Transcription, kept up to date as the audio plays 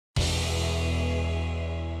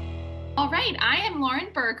All right, I am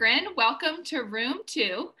Lauren Berggren. Welcome to Room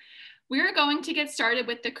 2. We're going to get started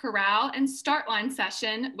with the Corral and Start Line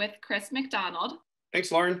session with Chris McDonald.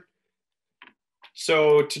 Thanks, Lauren.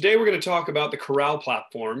 So today we're going to talk about the Corral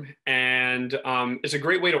platform, and it's a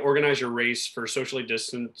great way to organize your race for socially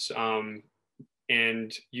distanced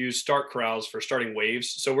and use start corrals for starting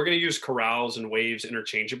waves. So we're going to use corrals and waves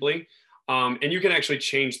interchangeably. And you can actually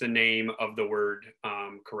change the name of the word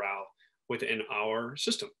corral within our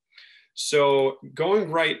system. So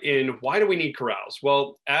going right in, why do we need corrals?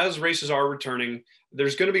 Well, as races are returning,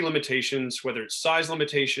 there's going to be limitations, whether it's size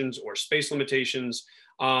limitations or space limitations.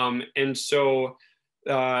 And so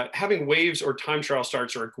having waves or time trial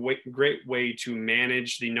starts are a great way to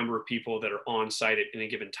manage the number of people that are on site at any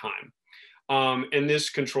given time. And this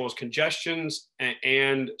controls congestions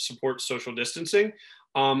and supports social distancing.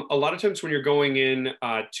 A lot of times when you're going in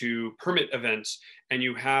to permit events and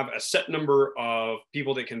you have a set number of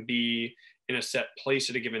people that can be in a set place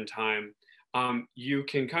at a given time, you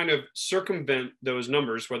can kind of circumvent those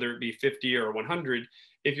numbers, whether it be 50 or 100,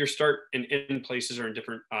 if your start and end places are in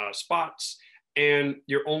different spots, and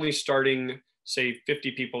you're only starting, say,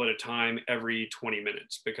 50 people at a time every 20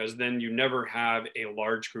 minutes, because then you never have a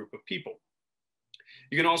large group of people.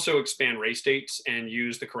 You can also expand race dates and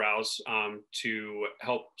use the corrals to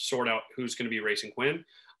help sort out who's going to be racing when.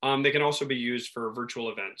 They can also be used for virtual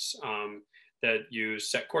events that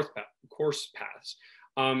use set course paths.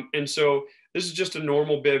 And so this is just a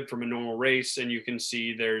normal bib from a normal race, and you can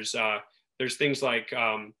see there's things like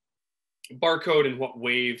barcode and what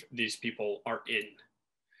wave these people are in.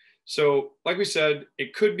 So like we said,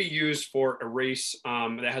 it could be used for a race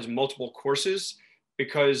that has multiple courses,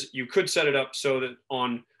 because you could set it up so that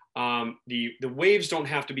on the waves don't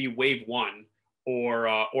have to be wave 1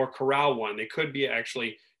 or corral 1. They could be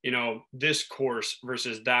actually, you know, this course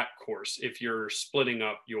versus that course if you're splitting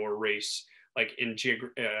up your race like in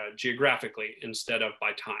geographically instead of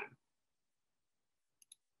by time.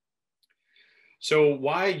 So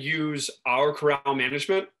why use our corral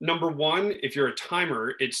management? Number one, if you're a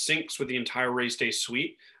timer, it syncs with the entire race day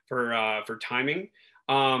suite for timing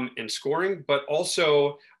and scoring, but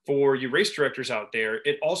also for you race directors out there,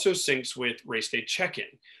 it also syncs with race day check-in.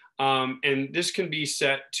 And this can be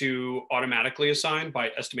set to automatically assign by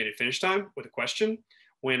estimated finish time with a question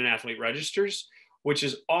when an athlete registers, which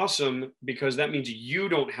is awesome because that means you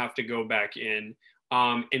don't have to go back in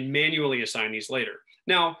and manually assign these later.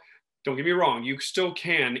 Now, don't get me wrong, you still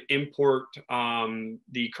can import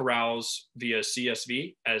the corrals via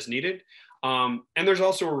CSV as needed. And there's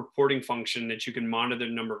also a reporting function that you can monitor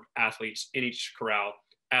the number of athletes in each corral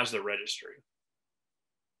as they're registering.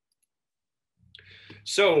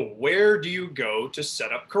 So where do you go to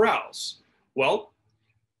set up corrals? Well,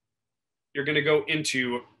 you're going to go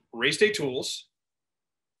into Race Day Tools,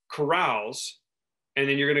 Corrals, and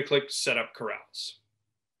then you're going to click Set Up Corrals.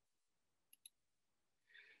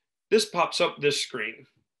 This pops up this screen,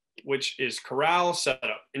 which is Corral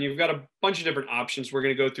Setup. And you've got a bunch of different options. We're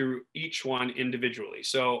going to go through each one individually.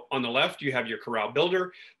 So on the left, you have your Corral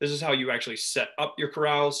Builder. This is how you actually set up your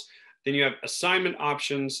corrals. Then you have assignment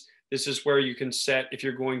options. This is where you can set if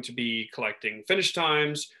you're going to be collecting finish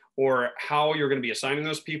times or how you're going to be assigning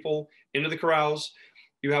those people into the corrals.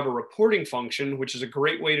 You have a reporting function, which is a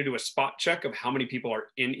great way to do a spot check of how many people are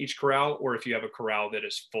in each corral, or if you have a corral that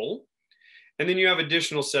is full. And then you have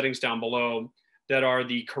additional settings down below that are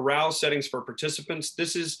the corral settings for participants.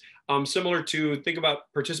 This is similar to, think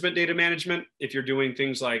about participant data management. If you're doing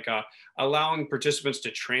things like allowing participants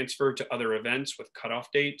to transfer to other events with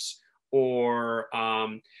cutoff dates, or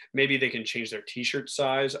maybe they can change their t-shirt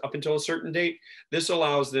size up until a certain date. This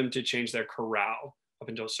allows them to change their corral up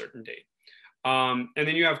until a certain date. And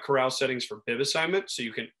then you have corral settings for bib assignment. So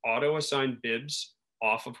you can auto assign bibs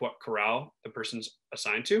off of what corral the person's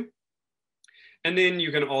assigned to. And then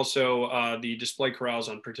you can also, the display corrals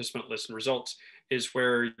on participant lists and results is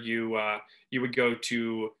where you would go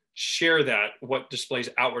to share that, what displays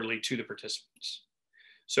outwardly to the participants.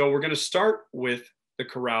 So we're going to start with the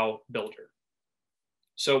Corral Builder.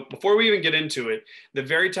 So before we even get into it, the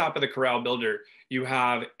very top of the Corral Builder, you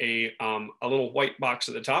have a little white box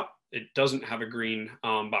at the top. It doesn't have a green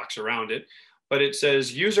box around it, but it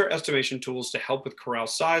says use our estimation tools to help with corral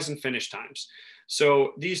size and finish times.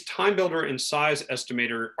 So these time builder and size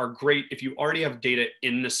estimator are great if you already have data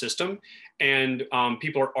in the system and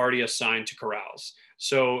people are already assigned to corrals.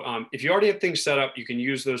 So if you already have things set up, you can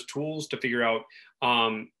use those tools to figure out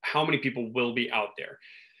how many people will be out there.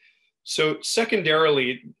 So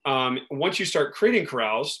secondarily, once you start creating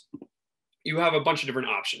corrals, you have a bunch of different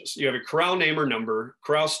options. You have a corral name or number,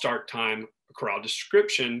 corral start time, a corral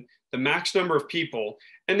description, the max number of people,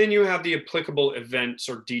 and then you have the applicable events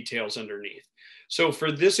or details underneath. So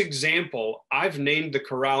for this example, I've named the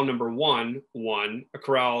corral number one, a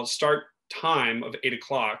corral start time of 8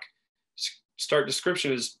 o'clock, start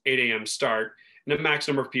description is 8 a.m. start, and a max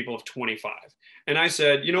number of people of 25. And I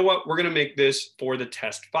said, you know what, we're gonna make this for the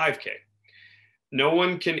test 5K. No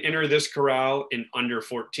one can enter this corral in under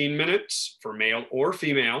 14 minutes for male or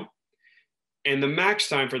female. And the max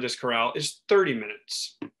time for this corral is 30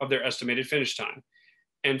 minutes of their estimated finish time.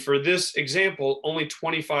 And for this example, only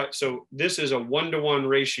 25, so this is a 1-to-1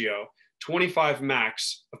 ratio, 25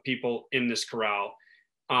 max of people in this corral.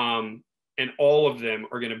 And all of them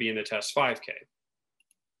are gonna be in the test 5K.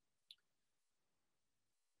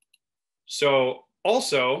 So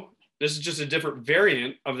also, this is just a different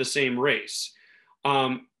variant of the same race.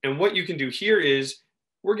 And what you can do here is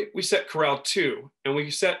we set Corral 2, and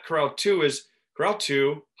we set Corral 2 as Corral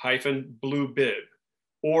 2 - blue bib,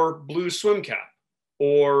 or blue swim cap,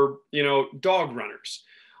 or dog runners.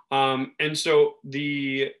 And so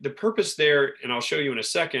the purpose there, and I'll show you in a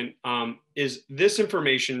second, is this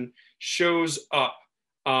information shows up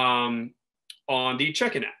on the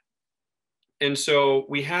check-in app. And so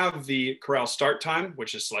we have the corral start time,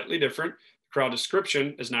 which is slightly different. Corral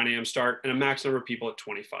description is 9 a.m. start, and a max number of people at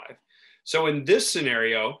 25. So in this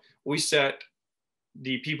scenario, we set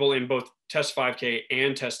the people in both test 5K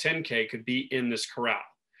and test 10K could be in this corral.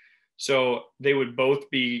 So they would both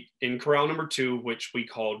be in corral number 2, which we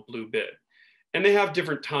called blue bib. And they have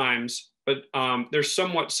different times, but they're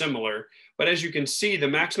somewhat similar. But as you can see, the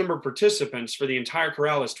max number of participants for the entire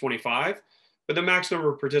corral is 25, but the max number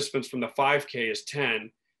of participants from the 5K is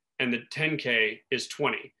 10, and the 10K is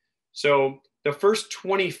 20. So the first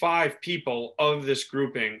 25 people of this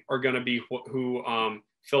grouping are going to be who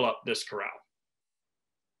fill up this corral.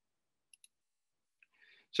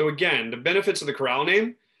 So again, the benefits of the corral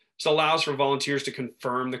name, this allows for volunteers to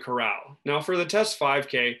confirm the corral. Now for the test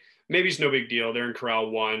 5K, maybe it's no big deal. They're in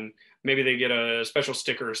corral 1. Maybe they get a special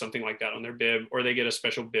sticker or something like that on their bib, or they get a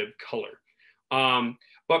special bib color.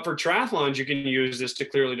 But for triathlons, you can use this to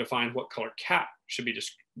clearly define what color cap should be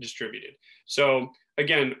distributed. So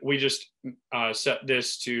again, we just set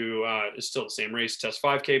this to, it's still the same race, test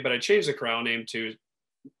 5K, but I changed the corral name to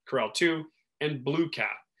Corral 2 and blue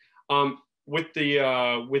cap. With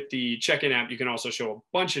the check-in app, you can also show a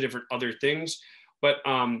bunch of different other things, but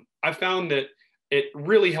I found that it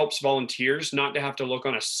really helps volunteers not to have to look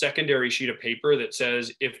on a secondary sheet of paper that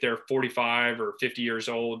says if they're 45 or 50 years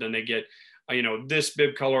old, then they get this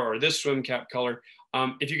bib color or this swim cap color.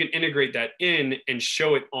 If you can integrate that in and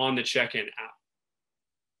show it on the check-in app.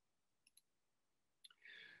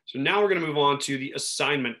 So now we're going to move on to the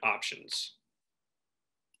assignment options.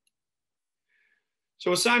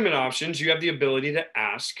 So assignment options, you have the ability to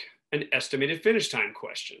ask an estimated finish time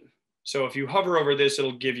question. So if you hover over this,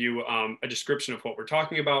 it'll give you a description of what we're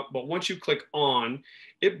talking about. But once you click on,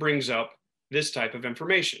 it brings up this type of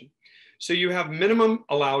information. So you have minimum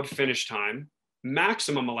allowed finish time,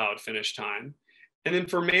 maximum allowed finish time, and then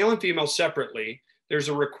for male and female separately, there's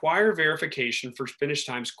a require verification for finish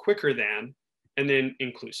times quicker than, and then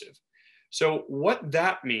inclusive. So what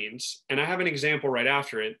that means, and I have an example right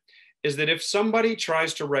after it, is that if somebody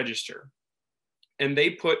tries to register and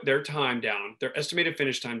they put their time down, their estimated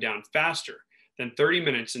finish time down faster than 30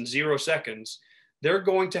 minutes and 0 seconds, they're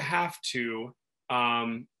going to have to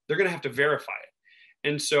verify it.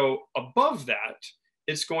 And so above that,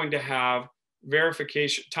 it's going to have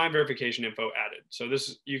time verification info added. So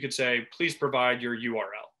this, you could say, please provide your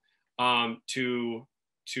URL to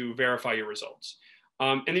verify your results.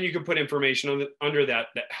 And then you can put information under that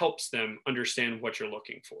helps them understand what you're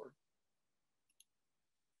looking for.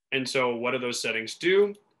 And so what do those settings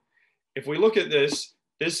do? If we look at this,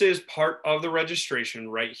 this is part of the registration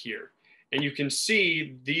right here. And you can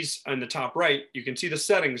see these on the top right, you can see the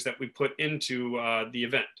settings that we put into the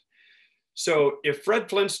event. So if Fred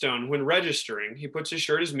Flintstone, when registering, he puts his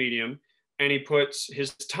shirt as medium and he puts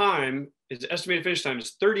his time, his estimated finish time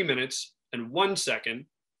is 30 minutes and 1 second,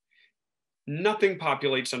 nothing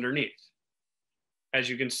populates underneath. As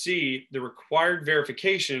you can see, the required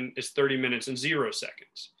verification is 30 minutes and 0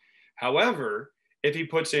 seconds. However, if he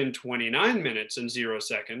puts in 29 minutes and 0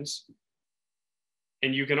 seconds,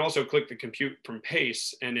 and you can also click the compute from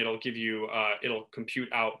pace and it'll give you, it'll compute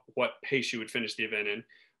out what pace you would finish the event in.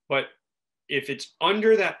 But if it's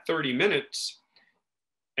under that 30 minutes,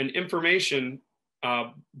 an information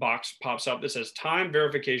box pops up that says time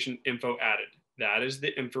verification info added. That is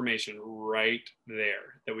the information right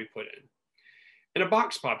there that we put in. And a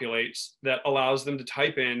box populates that allows them to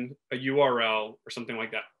type in a URL or something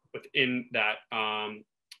like that within that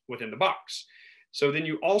within the box. So then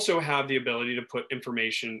you also have the ability to put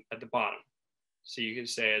information at the bottom. So you can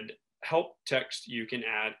say help text you can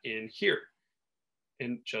add in here,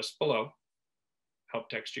 and just below help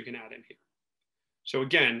text you can add in here. So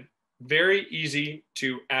again, very easy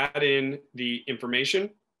to add in the information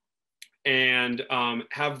and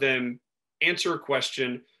have them answer a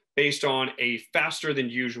question based on a faster than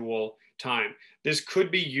usual time. This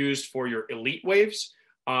could be used for your elite waves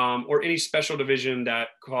or any special division that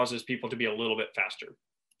causes people to be a little bit faster.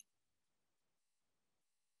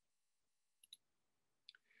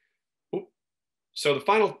 So the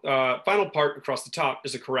final part across the top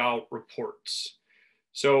is the Corral Reports.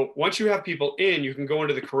 So once you have people in, you can go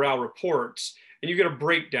into the Corral Reports and you get a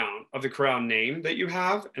breakdown of the corral name that you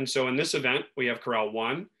have. And so in this event, we have Corral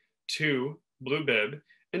 1, 2, Blue Bib,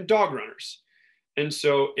 and Dog Runners. And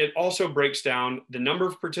so it also breaks down the number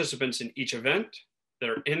of participants in each event that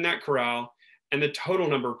are in that corral and the total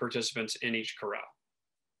number of participants in each corral.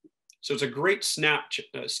 So it's a great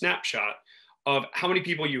snapshot of how many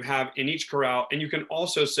people you have in each corral. And you can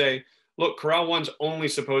also say, look, Corral 1's only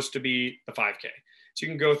supposed to be the 5K. So you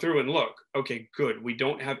can go through and look, okay, good. We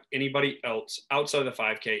don't have anybody else outside of the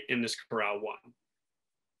 5K in this Corral 1.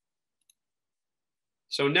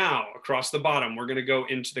 So now across the bottom, we're gonna go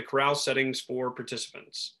into the corral settings for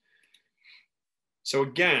participants. So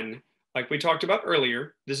again, like we talked about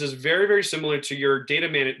earlier, this is very, very similar to your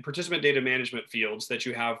participant data management fields that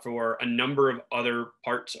you have for a number of other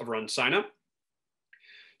parts of RunSignup.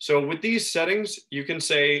 So with these settings, you can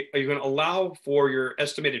say, you can allow for your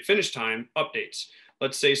estimated finish time updates.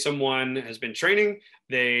 Let's say someone has been training,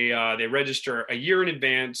 they register a year in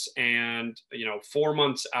advance, and 4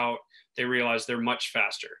 months out, they realize they're much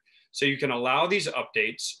faster. So you can allow these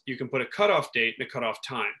updates. You can put a cutoff date and a cutoff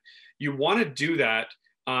time. You want to do that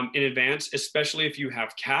in advance, especially if you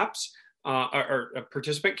have caps or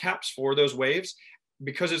participant caps for those waves,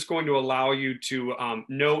 because it's going to allow you to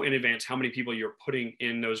know in advance how many people you're putting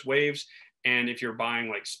in those waves. And if you're buying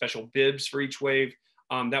like special bibs for each wave,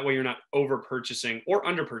 that way you're not over purchasing or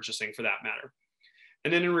under purchasing for that matter.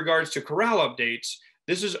 And then in regards to corral updates,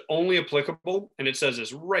 this is only applicable, and it says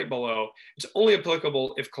this right below, it's only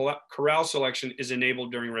applicable if corral selection is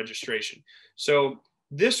enabled during registration. So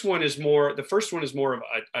this one is more, the first one is more of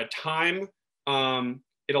a time.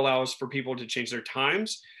 It allows for people to change their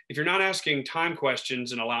times. If you're not asking time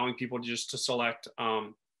questions and allowing people just to select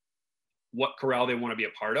what corral they want to be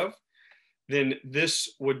a part of, then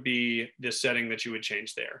this would be the setting that you would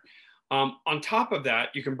change there. On top of that,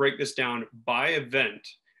 you can break this down by event.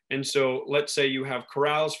 And so let's say you have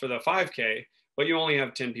corrals for the 5K, but you only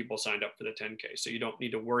have 10 people signed up for the 10K. So you don't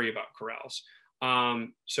need to worry about corrals.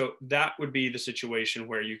 So that would be the situation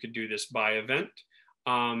where you could do this by event.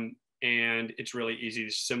 And it's really easy.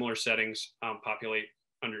 Similar settings populate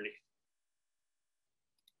underneath.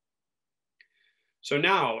 So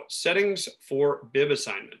now settings for bib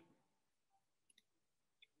assignment.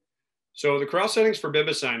 So the corral settings for bib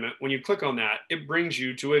assignment, when you click on that, it brings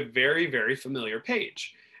you to a very, very familiar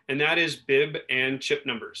page. And that is bib and chip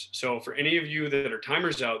numbers. So for any of you that are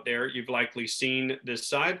timers out there, you've likely seen this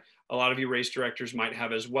side. A lot of you race directors might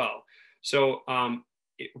have as well. So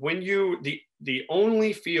when the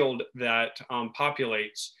only field that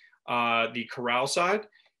populates the corral side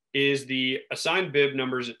is the assigned bib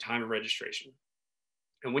numbers at time of registration.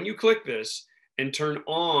 And when you click this and turn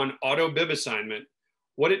on auto bib assignment,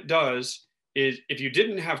 what it does is if you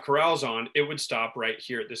didn't have corrals on, it would stop right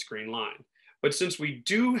here at this green line. But since we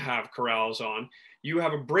do have corrals on, you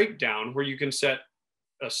have a breakdown where you can set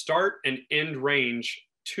a start and end range,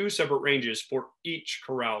 2 separate ranges for each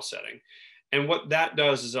corral setting. And what that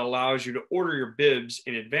does is it allows you to order your bibs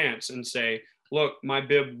in advance and say, look, my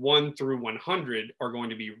bib 1 through 100 are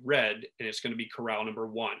going to be red, and it's going to be corral number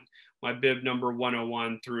 1. My bib number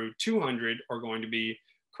 101 through 200 are going to be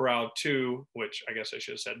corral 2, which I guess I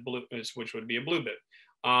should have said blue, which would be a blue bib.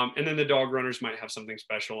 And then the dog runners might have something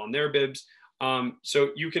special on their bibs.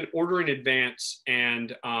 So you can order in advance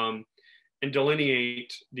and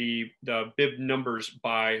delineate the bib numbers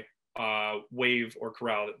by wave or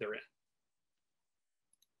corral that they're in.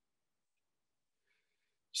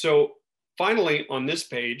 So finally, on this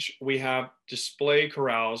page, we have display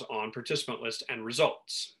corrals on participant list and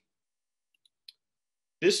results.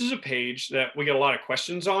 This is a page that we get a lot of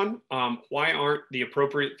questions on. Why aren't the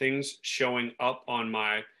appropriate things showing up on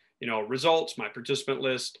my results, my participant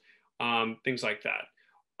list, things like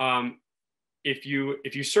that. If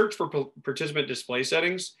you search for participant display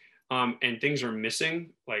settings and things are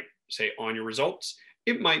missing, like say on your results,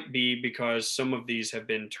 it might be because some of these have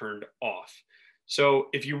been turned off. So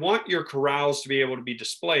if you want your corrals to be able to be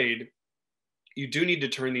displayed, you do need to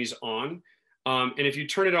turn these on. And if you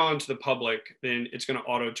turn it on to the public, then it's going to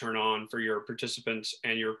auto turn on for your participants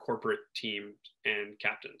and your corporate teams and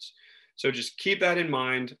captains. So just keep that in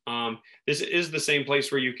mind. This is the same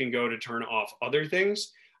place where you can go to turn off other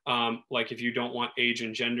things. Like if you don't want age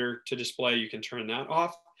and gender to display, you can turn that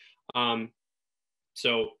off.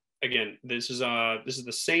 So again, this is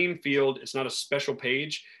the same field. It's not a special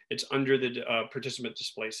page. It's under the participant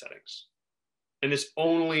display settings. And this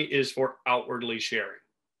only is for outwardly sharing.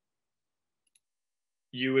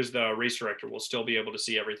 You as the race director will still be able to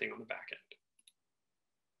see everything on the back end.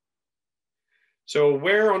 So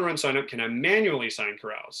where on RunSignup can I manually assign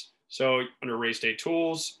corrals? So under race day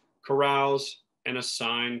tools, corrals, and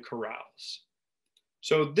assign corrals.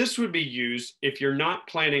 So this would be used if you're not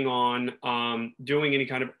planning on doing any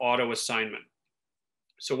kind of auto assignment.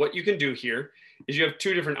 So what you can do here is you have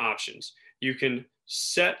two different options. You can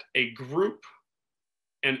set a group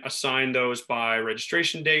and assign those by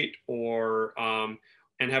registration date or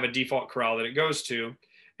and have a default corral that it goes to.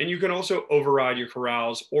 And you can also override your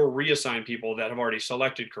corrals or reassign people that have already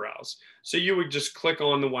selected corrals. So you would just click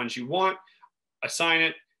on the ones you want, assign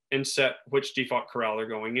it, and set which default corral they're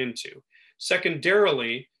going into.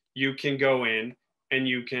 Secondarily, you can go in and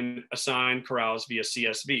you can assign corrals via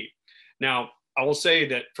CSV. Now, I will say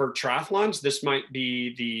that for triathlons, this might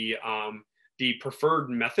be the preferred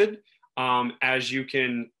method, as you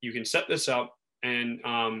can set this up and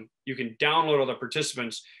you can download all the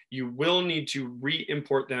participants. You will need to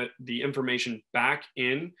re-import the information back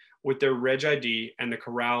in with their reg ID and the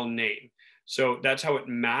corral name. So that's how it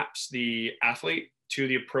maps the athlete to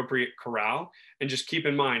the appropriate corral. And just keep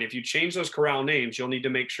in mind, if you change those corral names, you'll need to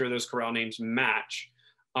make sure those corral names match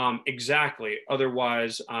exactly.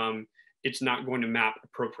 Otherwise, it's not going to map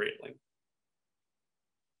appropriately.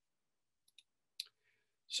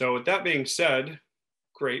 So with that being said,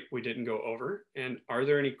 great, we didn't go over. And are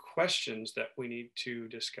there any questions that we need to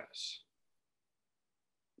discuss?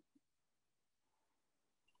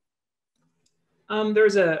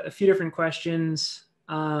 There's a few different questions,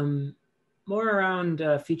 more around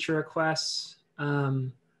feature requests.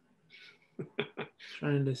 Trying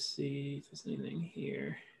to see if there's anything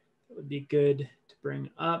here that would be good to bring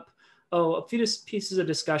up. Oh, a few pieces of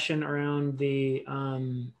discussion around the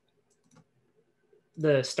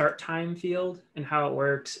start time field and how it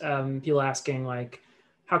works. People asking like,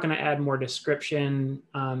 how can I add more description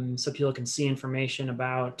so people can see information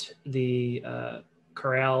about the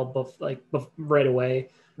corral right away.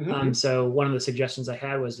 Mm-hmm. So one of the suggestions I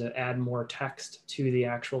had was to add more text to the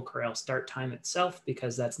actual corral start time itself,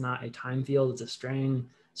 because that's not a time field, it's a string.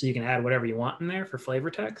 So you can add whatever you want in there for flavor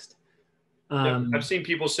text. I've seen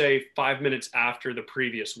people say 5 minutes after the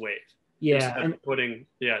previous wave. Yeah, and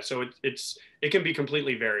so it can be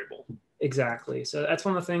completely variable. Exactly. So that's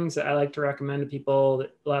one of the things that I like to recommend to people,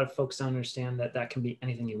 that a lot of folks don't understand that can be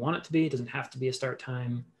anything you want it to be. It doesn't have to be a start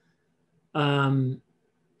time.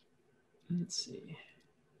 Let's see.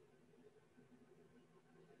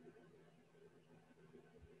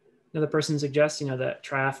 Another person suggests, that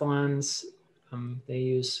triathlons, they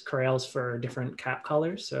use corrals for different cap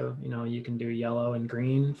colors. So, you can do yellow and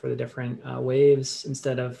green for the different waves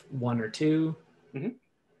instead of one or two. Mm-hmm.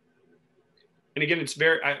 And again, it's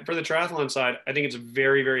for the triathlon side, I think it's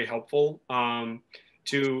very, very helpful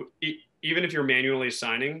to, even if you're manually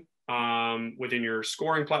assigning within your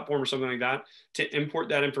scoring platform or something like that, to import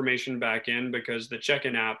that information back in, because the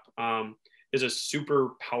check-in app is a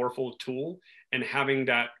super powerful tool. And having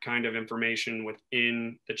that kind of information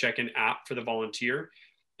within the check-in app for the volunteer,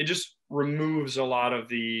 it just removes a lot of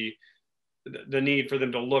the need for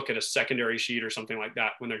them to look at a secondary sheet or something like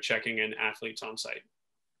that when they're checking in athletes on site.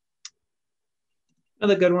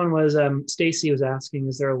 Another good one was Stacy was asking,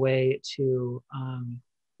 is there a way to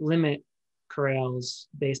limit corrals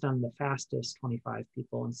based on the fastest 25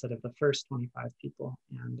 people instead of the first 25 people?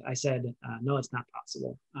 And I said, no, it's not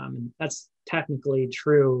possible. And that's technically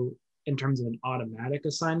true in terms of an automatic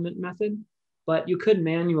assignment method, but you could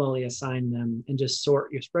manually assign them and just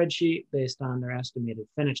sort your spreadsheet based on their estimated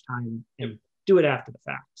finish time and do it after the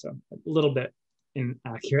fact. So a little bit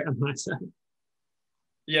inaccurate on my side.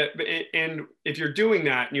 Yeah, and if you're doing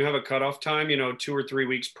that and you have a cutoff time, 2 or 3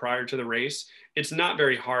 weeks prior to the race, it's not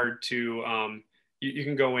very hard to, you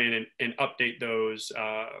can go in and update those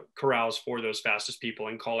corrals for those fastest people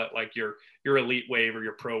and call it like your elite wave or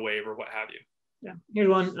your pro wave or what have you. Yeah, here's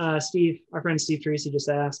one. Steve, our friend Steve Tracy just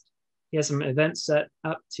asked, he has some events set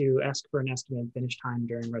up to ask for an estimated finish time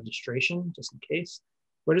during registration, just in case.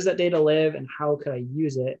 Where does that data live and how could I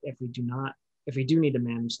use it if we do need to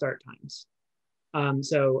manage start times?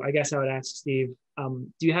 So I guess I would ask Steve,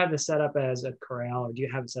 do you have this set up as a corral or do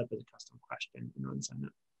you have it set up as a custom question in RunSignup?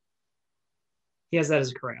 He has that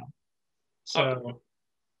as a corral. So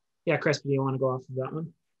yeah, Chris, do you want to go off of that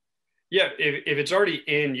one? Yeah, if it's already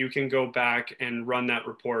in, you can go back and run that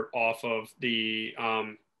report off of the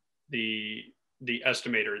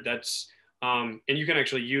estimator. That's and you can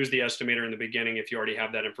actually use the estimator in the beginning if you already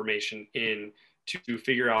have that information in to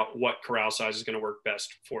figure out what corral size is going to work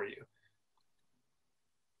best for you.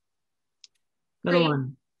 Another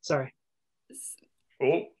one. Sorry.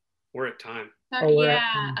 Oh, we're at time.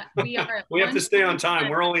 Yeah, we are. We have to stay on time.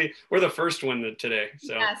 We're the first one today.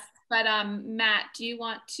 So yes, but Matt, do you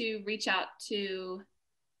want to reach out to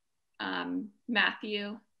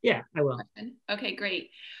Matthew? Yeah, I will. Okay, great.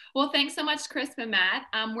 Well, thanks so much, Chris and Matt.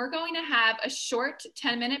 We're going to have a short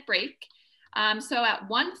 10-minute break. So at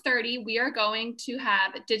 1:30, we are going to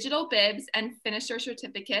have digital bibs and finisher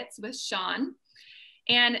certificates with Sean.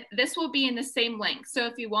 And this will be in the same link. So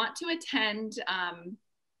if you want to attend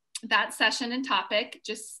that session and topic,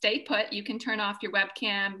 just stay put. You can turn off your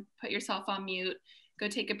webcam, put yourself on mute, go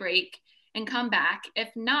take a break and come back. If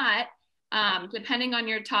not, depending on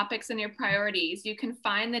your topics and your priorities, you can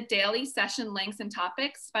find the daily session links and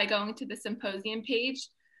topics by going to the Symposium page,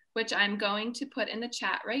 which I'm going to put in the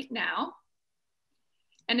chat right now.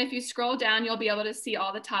 And if you scroll down, you'll be able to see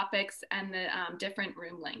all the topics and the different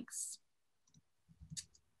room links.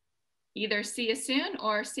 Either see you soon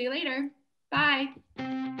or see you later. Bye.